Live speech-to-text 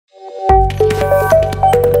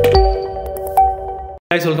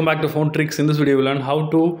Guys, welcome back to Phone Tricks. In this video, we'll learn how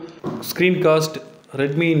to screencast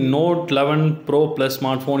Redmi Note 11 Pro Plus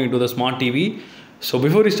smartphone into the smart TV. So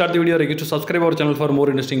before we start the video, I request you to subscribe our channel for more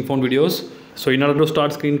interesting phone videos. So in order to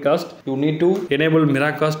start screencast, you need to enable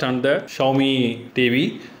Miracast on the Xiaomi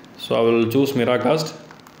TV. So I will choose Miracast.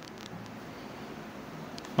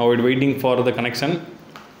 Now it's waiting for the connection.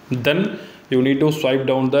 Then you need to swipe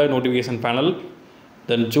down the notification panel.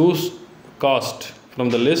 Then choose Cast from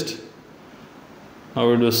the list. Now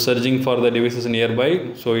it is searching for the devices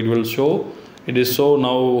nearby, so it will show. It is show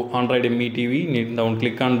now Android ME TV. Now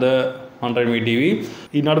click on the Android ME TV.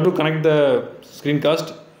 In order to connect the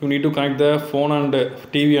screencast, you need to connect the phone and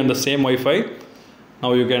TV on the same Wi-Fi.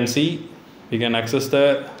 Now you can see, you can access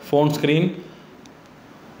the phone screen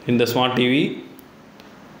in the smart TV.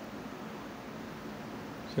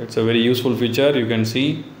 So it's a very useful feature. You can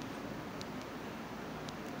see.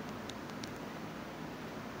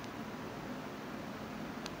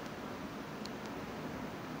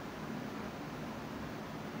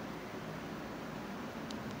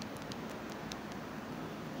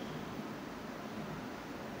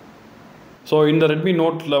 So in the Redmi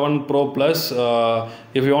Note 11 Pro Plus,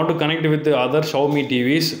 if you want to connect with the other Xiaomi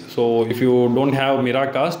TVs, so if you don't have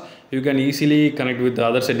Miracast, you can easily connect with the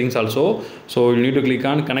other settings also. So you need to click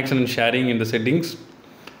on connection and sharing in the settings.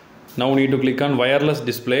 Now you need to click on wireless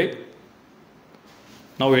display.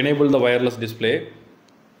 Now enable the wireless display.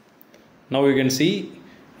 Now you can see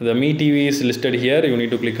the Mi TV is listed here. You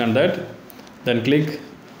need to click on that. Then click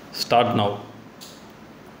start now.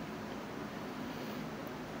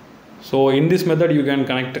 So in this method you can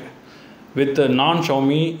connect with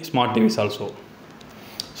non-Xiaomi smart TVs also.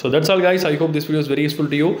 So that's all guys. I hope this video is very useful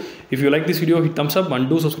to you. If you like this video, hit thumbs up and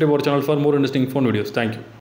do subscribe our channel for more interesting phone videos. Thank you.